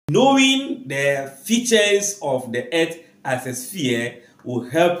Knowing the features of the Earth as a sphere will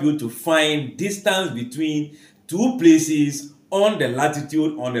help you to find distance between two places on the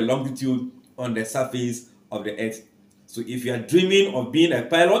latitude, on the longitude, on the surface of the Earth. So if you are dreaming of being a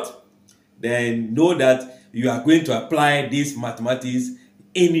pilot, then know that you are going to apply these mathematics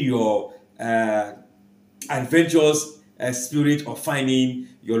in your adventurous spirit of finding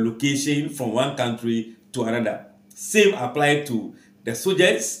your location from one country to another. Same apply to the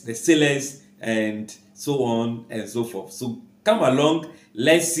soldiers, the sailors, and so on and so forth. So come along,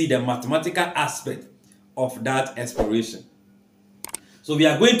 let's see the mathematical aspect of that exploration. So we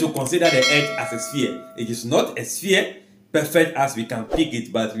are going to consider the Earth as a sphere. It is not a sphere perfect as we can pick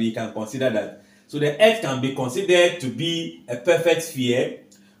it, but we can consider that. So the Earth can be considered to be a perfect sphere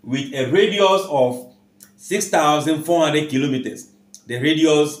with a radius of 6,400 kilometers. The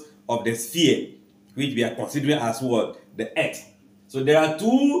radius of the sphere, which we are considering as what? The Earth. So there are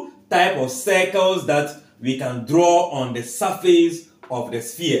two types of circles that we can draw on the surface of the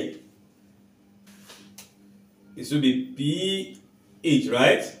sphere. It should be PH,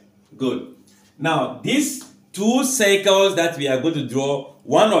 right? Good. Now, these two circles that we are going to draw,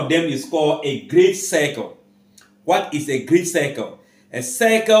 one of them is called a great circle. What is a great circle? A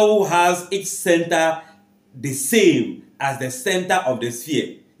circle has its center the same as the center of the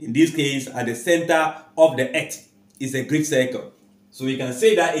sphere. In this case, at the center of the Earth is a great circle. So we can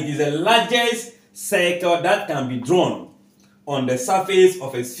say that it is the largest circle that can be drawn on the surface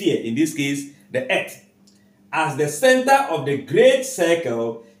of a sphere, in this case, the Earth. As the center of the great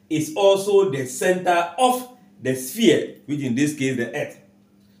circle is also the center of the sphere, which in this case, the Earth.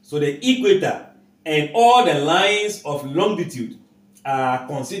 So the equator and all the lines of longitude are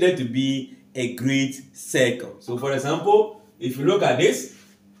considered to be a great circle. So for example, if you look at this,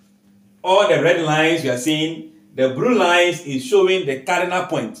 all the red lines you are seeing, the blue lines is showing the cardinal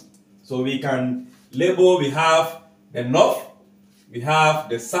point. So we can label, we have the north, we have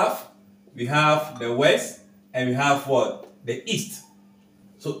the south, we have the west, and we have what? The east.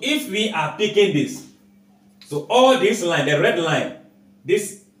 So if we are picking this, so all this line, the red line,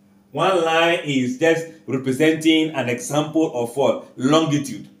 this one line is just representing an example of what?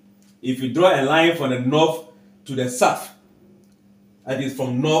 Longitude. If you draw a line from the north to the south, that is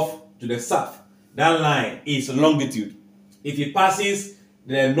from north to the south, that line is longitude. If it passes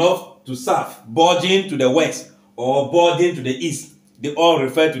the north to south, bulging to the west or bulging to the east, they all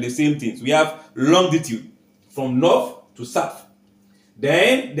refer to the same things. We have longitude from north to south.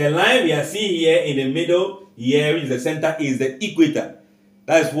 Then the line we are seeing here in the middle, here in the center, is the equator.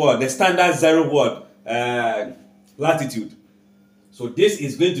 That is what? The standard zero what? Latitude. So this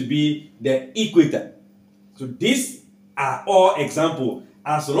is going to be the equator. So these are all examples.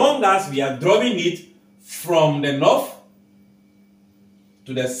 As long as we are drawing it from the north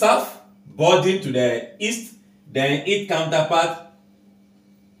to the south, bulging to the east, then it counterpart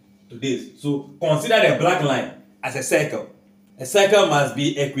to this. So consider the black line as a circle. A circle must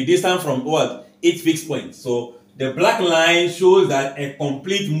be equidistant from what? Its fixed point. So the black line shows that a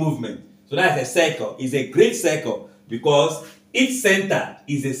complete movement. So that's a circle. It's a great circle because its center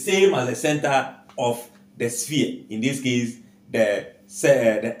is the same as the center of the sphere. In this case, the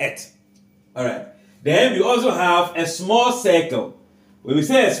Earth. All right. Then we also have a small circle. When we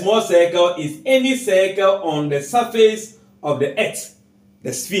say a small circle, is any circle on the surface of the Earth,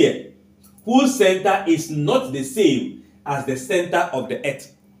 the sphere, whose center is not the same as the center of the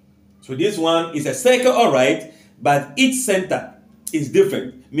Earth. So this one is a circle, all right, but its center is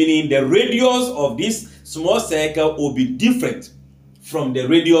different, meaning the radius of this small circle will be different from the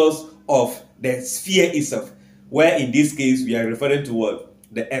radius of the sphere itself, where in this case we are referring to what?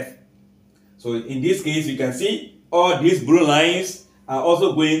 The Earth. So in this case, you can see all these blue lines are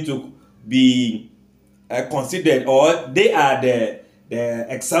also going to be considered, or they are the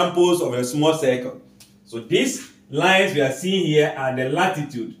examples of a small circle. So these lines we are seeing here are the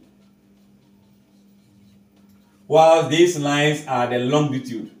latitude, while these lines are the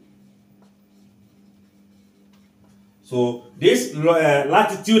longitude. So this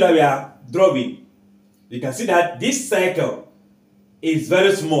latitude that we are drawing, you can see that this circle is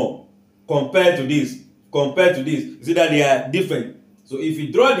very small compared to this. You see that they are different. So if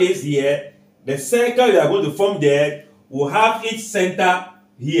you draw this here, the circle you are going to form there will have its center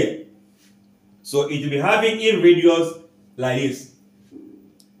here. So it will be having its radius like this.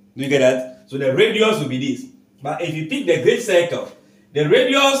 Do you get that? So the radius will be this. But if you pick the great circle, the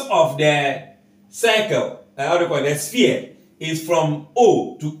radius of the circle, how do you call it, the sphere, is from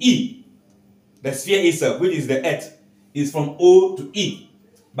O to E. The sphere itself, which is the Earth, is from O to E.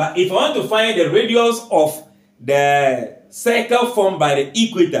 But if I want to find the radius of the circle formed by the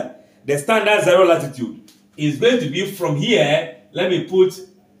equator, the standard 0 latitude, is going to be from here. Let me put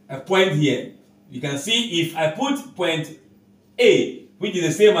a point here. You can see if I put point A, which is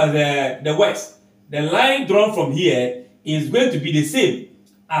the same as the west, the line drawn from here is going to be the same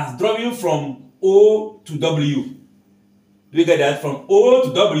as drawing from O to W. Do you get that? From O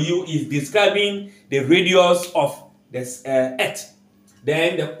to W is describing the radius of this Earth.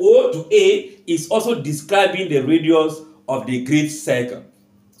 Then the O to A is also describing the radius of the great circle.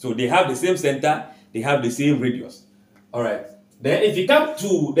 So they have the same center, they have the same radius. All right. Then if you come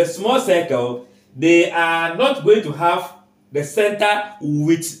to the small circle, they are not going to have the center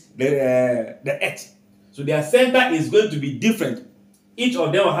with the Earth. So their center is going to be different. Each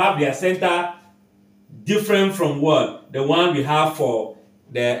of them will have their center different from what? The one we have for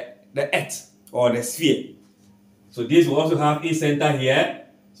the Earth or the sphere. So this will also have a center here.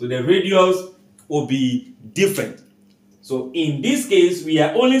 So the radius will be different. So in this case, we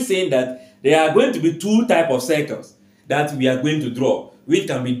are only saying that there are going to be two types of circles that we are going to draw, which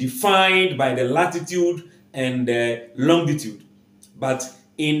can be defined by the latitude and the longitude. But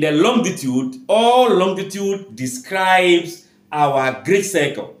in the longitude, all longitude describes our great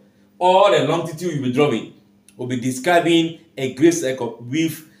circle. All the longitude you'll be drawing will be describing a great circle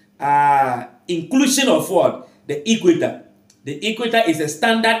with inclusion of what? The equator. The equator is a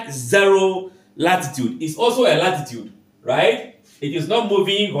standard 0 latitude. It's also a latitude, right? It is not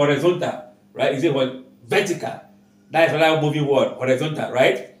moving horizontal, right? It's what? Vertical. That is what I'm moving what? Horizontal,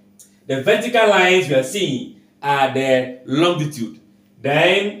 right? The vertical lines we are seeing are the longitude.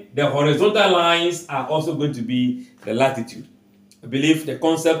 Then the horizontal lines are also going to be the latitude. I believe the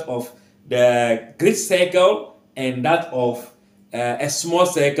concept of the great circle and that of a small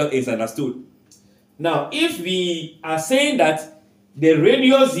circle is understood. Now, if we are saying that the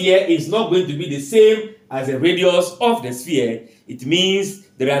radius here is not going to be the same as the radius of the sphere, it means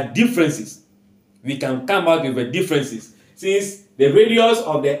there are differences. We can come out with the differences. Since the radius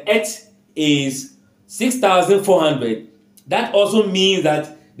of the Earth is 6,400, that also means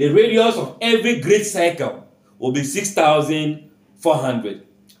that the radius of every great circle will be 6,400.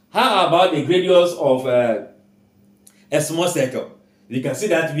 How about the radius of a small circle? You can see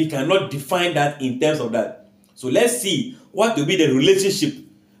that we cannot define that in terms of that. So let's see what will be the relationship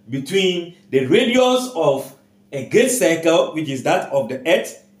between the radius of a great circle, which is that of the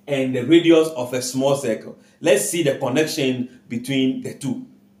Earth, and the radius of a small circle. Let's see the connection between the two.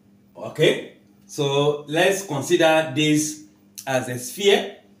 Okay, so let's consider this as a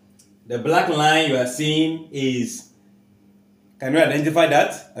sphere. The black line you are seeing is, can you identify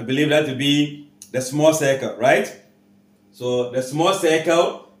that? I believe that to be the small circle, right? So the small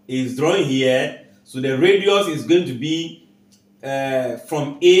circle is drawn here. So the radius is going to be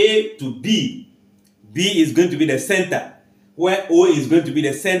from A to B. B is going to be the center, where O is going to be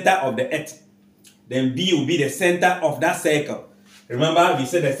the center of the Earth. Then B will be the center of that circle. Remember, we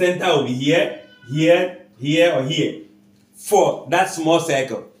said the center will be here, here, here, or here for that small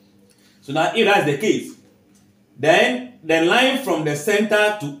circle. So now if that's the case, then the line from the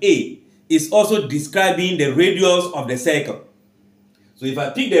center to A is also describing the radius of the circle. So if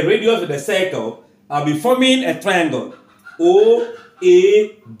I pick the radius of the circle, I'll be forming a triangle,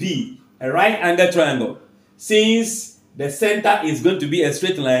 OAB, a right angle triangle. Since the center is going to be a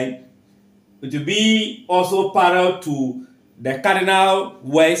straight line, it will be also parallel to the cardinal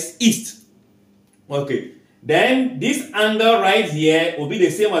west-east. Okay. Then this angle right here will be the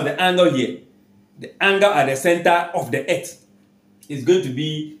same as the angle here. The angle at the center of the Earth is going to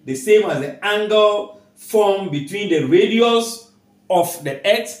be the same as the angle formed between the radius of the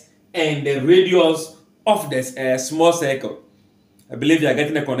Earth and the radius of the small circle. I believe you are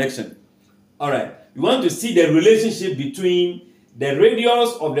getting a connection. All right. We want to see the relationship between the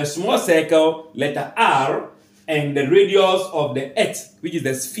radius of the small circle, letter R, and the radius of the Earth, which is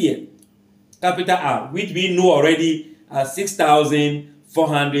the sphere, capital R, which we know already as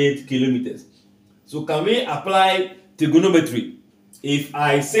 6,400 kilometers. So can we apply trigonometry? If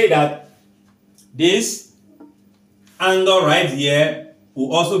I say that this angle right here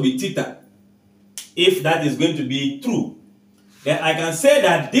will also be theta, if that is going to be true, then I can say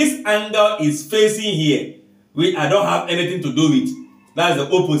that this angle is facing here, which I don't have anything to do with. That's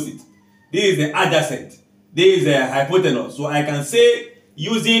the opposite. This is the adjacent. This is the hypotenuse. So I can say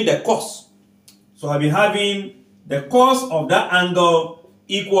using the cos. So I'll be having the cos of that angle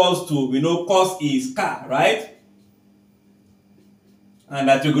equals to, we know cos is k, right? And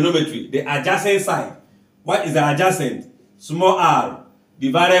the trigonometry, the adjacent side. What is the adjacent? Small r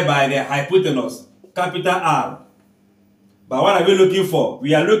divided by the hypotenuse, capital R. But what are we looking for?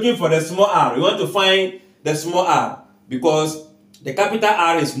 We are looking for the small r. We want to find the small r. because the capital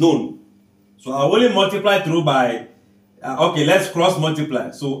R is known. So I only multiply through by, okay, let's cross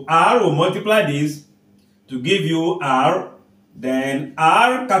multiply. So R will multiply this to give you R, then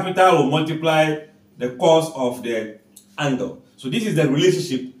R capital will multiply the cos of the angle. So this is the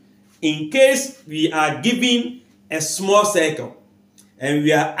relationship. In case we are given a small circle and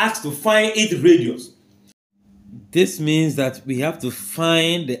we are asked to find its radius, this means that we have to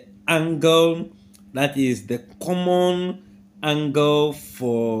find the angle that is the common angle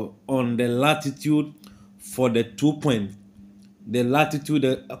for on the latitude for the 2 points. The latitude,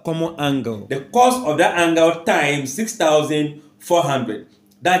 the common angle. The cos of that angle times 6,400.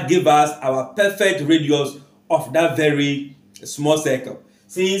 That gives us our perfect radius of that very small circle.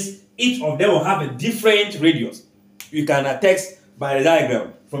 Since each of them will have a different radius, you can attest by the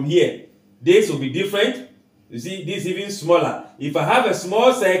diagram from here. This will be different. You see, this is even smaller. If I have a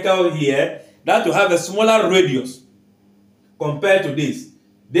small circle here, that will have a smaller radius compared to this.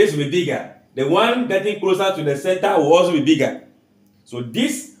 This will be bigger. The one getting closer to the center will also be bigger. So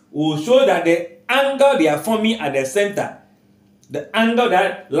this will show that the angle they are forming at the center, the angle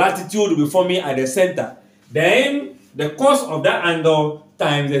that latitude will be forming at the center, then the cos of that angle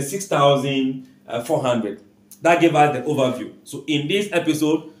times the 6,400. That gives us the overview. So in this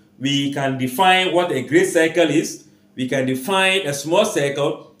episode, we can define what a great circle is. We can define a small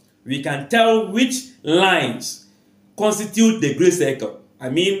circle. We can tell which lines constitute the great circle. I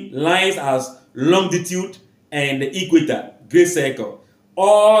mean lines as longitude and the equator, great circle.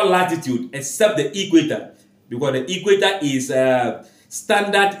 All latitude except the equator, because the equator is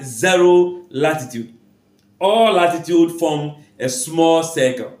standard 0 latitude. All latitude form a small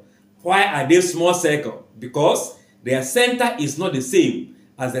circle. Why are they small circle? Because their center is not the same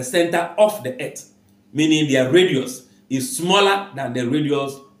as the center of the earth, meaning their radius is smaller than the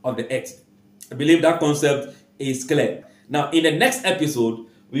radius of the earth. I believe that concept is clear. Now, in the next episode,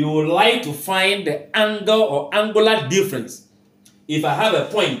 we would like to find the angle or angular difference. If I have a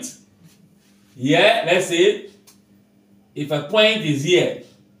point here, let's say, if a point is here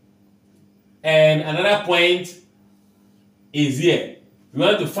and another point is here, we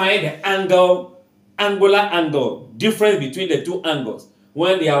want to find the angular angle, difference between the two angles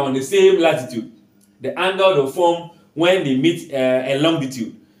when they are on the same latitude. The angle they form when they meet a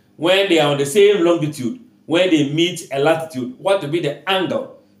longitude. When they are on the same longitude, when they meet a latitude, what will be the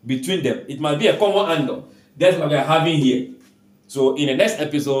angle between them? It must be a common angle. That's what we are having here. So in the next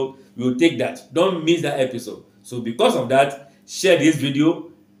episode, we will take that. Don't miss that episode. So because of that, share this video,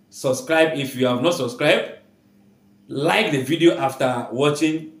 subscribe if you have not subscribed, like the video after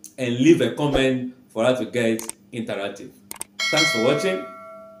watching, and leave a comment for us to get interactive. Thanks for watching.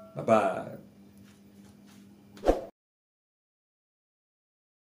 Bye-bye.